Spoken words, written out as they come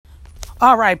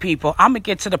All right, people, I'm going to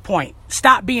get to the point.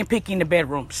 Stop being picky in the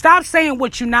bedroom. Stop saying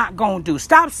what you're not going to do.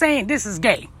 Stop saying this is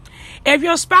gay. If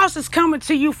your spouse is coming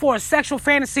to you for a sexual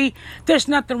fantasy, there's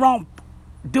nothing wrong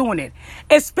doing it.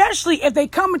 Especially if they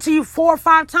coming to you 4 or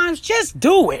 5 times, just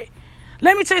do it.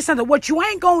 Let me tell you something. What you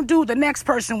ain't going to do, the next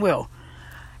person will.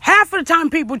 Half of the time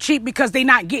people cheat because they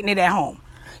not getting it at home.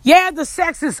 Yeah, the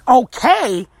sex is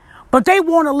okay, but they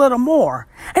want a little more.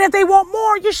 And if they want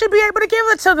more, you should be able to give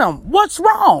it to them. What's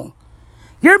wrong?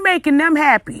 You're making them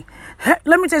happy.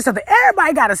 Let me tell you something.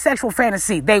 Everybody got a sexual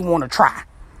fantasy they want to try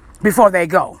before they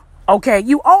go. Okay?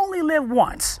 You only live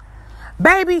once.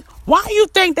 Baby, why do you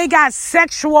think they got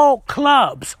sexual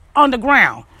clubs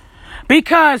underground?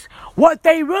 Because what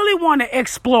they really want to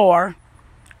explore,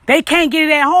 they can't get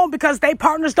it at home because their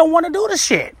partners don't want to do the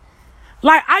shit.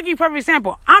 Like, I'll give you a perfect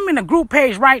example. I'm in a group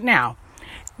page right now.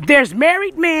 There's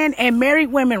married men and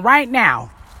married women right now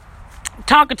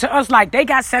talking to us like they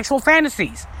got sexual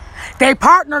fantasies. Their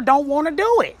partner don't want to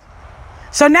do it.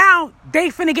 So now they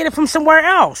finna get it from somewhere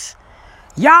else.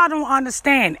 Y'all don't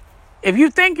understand. If you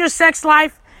think your sex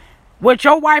life with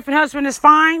your wife and husband is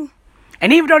fine,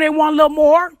 and even though they want a little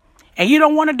more and you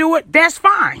don't want to do it, that's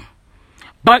fine.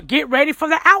 But get ready for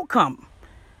the outcome.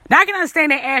 Now I can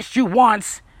understand they asked you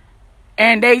once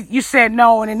and you said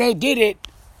no and then they did it,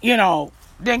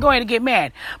 then go ahead and get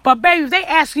mad. But baby, if they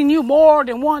asking you more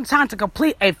than one time to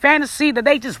complete a fantasy that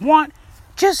they just want,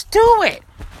 just do it.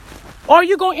 Or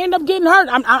you're going to end up getting hurt.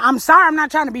 I'm sorry, I'm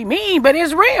not trying to be mean, but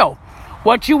it's real.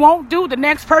 What you won't do, the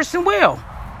next person will.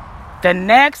 The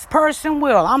next person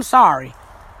will. I'm sorry.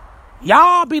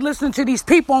 Y'all be listening to these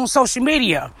people on social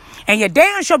media. And your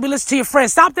damn sure be listening to your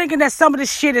friends. Stop thinking that some of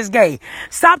this shit is gay.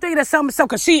 Stop thinking that some of this...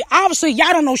 Because see, obviously,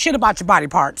 y'all don't know shit about your body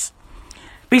parts.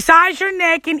 Besides your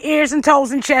neck and ears and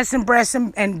toes and chest and breasts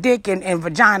and dick and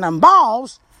vagina and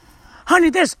balls, honey,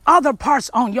 there's other parts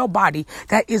on your body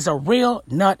that is a real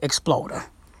nut exploder.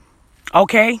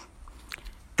 Okay?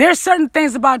 There's certain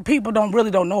things about people don't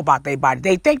know about their body.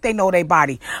 They think they know their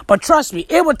body. But trust me,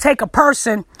 it would take a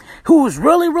person who's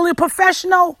really, really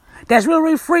professional, that's really,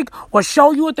 really freak, will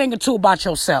show you a thing or two about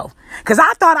yourself. Because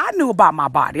I thought I knew about my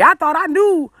body. I thought I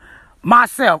knew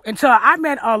myself until I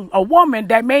met a woman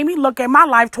that made me look at my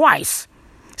life twice.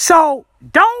 So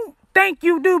don't think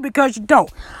you do because you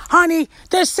don't. Honey,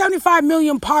 there's 75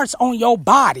 million parts on your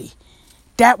body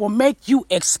that will make you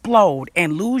explode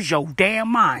and lose your damn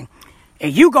mind.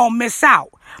 And you gonna miss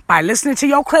out by listening to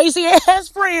your crazy ass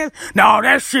friends. No,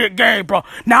 that shit gay, bro.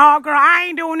 No, girl, I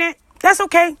ain't doing it. That's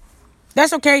okay.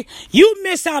 That's okay. You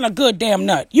miss out a good damn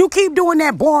nut. You keep doing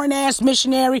that boring ass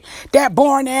missionary, that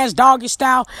boring ass doggy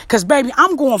style. Cause baby,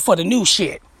 I'm going for the new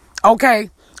shit.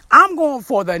 Okay? I'm going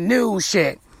for the new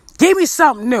shit. Give me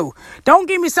something new. Don't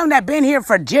give me something that been here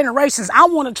for generations. I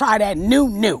want to try that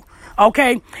new.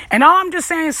 Okay? And all I'm just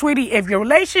saying, sweetie, if your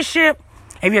relationship,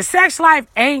 if your sex life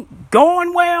ain't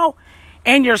going well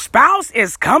and your spouse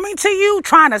is coming to you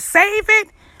trying to save it,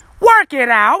 work it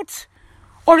out.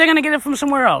 Or they're going to get it from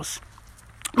somewhere else.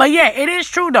 But yeah, it is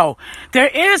true though. There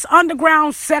is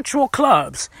underground sexual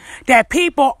clubs that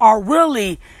people are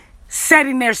really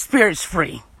setting their spirits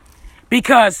free.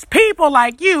 Because people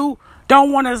like you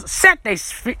don't want to set their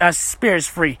spirits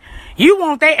free. You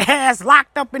want their ass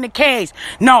locked up in the cage.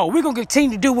 No, we're going to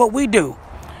continue to do what we do.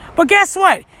 But guess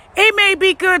what? It may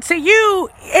be good to you.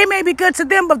 It may be good to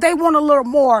them, but if they want a little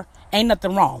more, ain't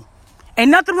nothing wrong.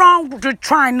 Ain't nothing wrong with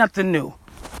trying nothing new.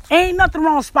 Ain't nothing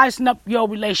wrong with spicing up your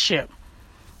relationship.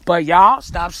 But y'all,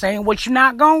 stop saying what you're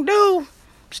not going to do.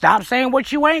 Stop saying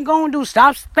what you ain't going to do.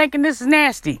 Stop thinking this is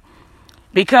nasty.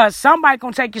 Because somebody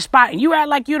going to take your spot and you act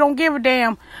like you don't give a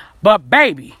damn. But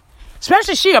baby,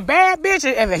 especially if she a bad bitch,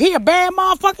 if he a bad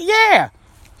motherfucker, yeah,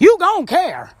 you gon'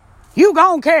 care. You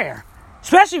gon' care.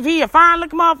 Especially if he a fine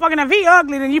looking motherfucker. And if he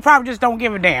ugly, then you probably just don't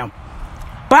give a damn.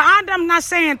 But I'm not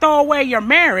saying throw away your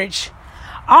marriage.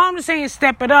 All I'm just saying is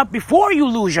step it up before you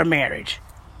lose your marriage.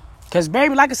 Because,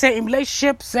 baby, like I said, in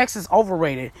relationships, sex is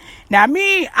overrated. Now,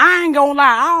 me, I ain't gonna lie.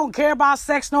 I don't care about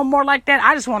sex no more like that.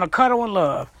 I just want to cuddle and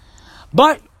love.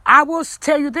 But I will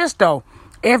tell you this, though.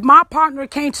 If my partner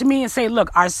came to me and say, look,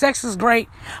 our sex is great,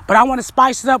 but I want to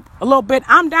spice it up a little bit,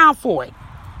 I'm down for it.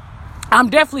 I'm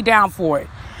definitely down for it.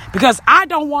 Because I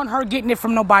don't want her getting it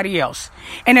from nobody else.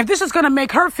 And if this is going to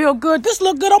make her feel good, this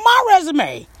look good on my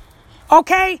resume.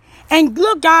 Okay? And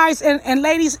look, guys and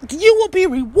ladies, you will be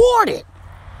rewarded.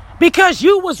 Because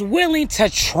you was willing to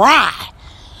try.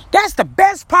 That's the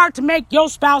best part to make your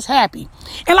spouse happy.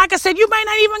 And like I said, you may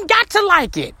not even got to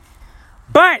like it.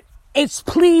 But it's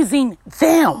pleasing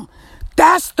them.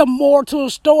 That's the moral to the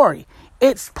story.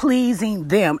 It's pleasing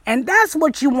them. And that's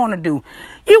what you want to do.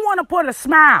 You want to put a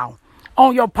smile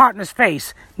on your partner's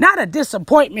face, not a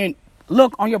disappointment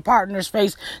look on your partner's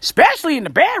face, especially in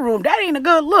the bedroom. That ain't a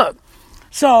good look.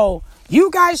 So you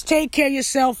guys take care of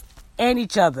yourself and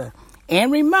each other.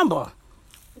 And remember,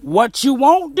 what you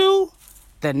won't do,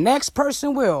 the next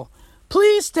person will.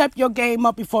 Please step your game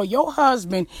up before your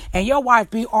husband and your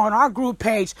wife be on our group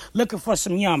page looking for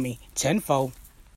some yummy. 10-4.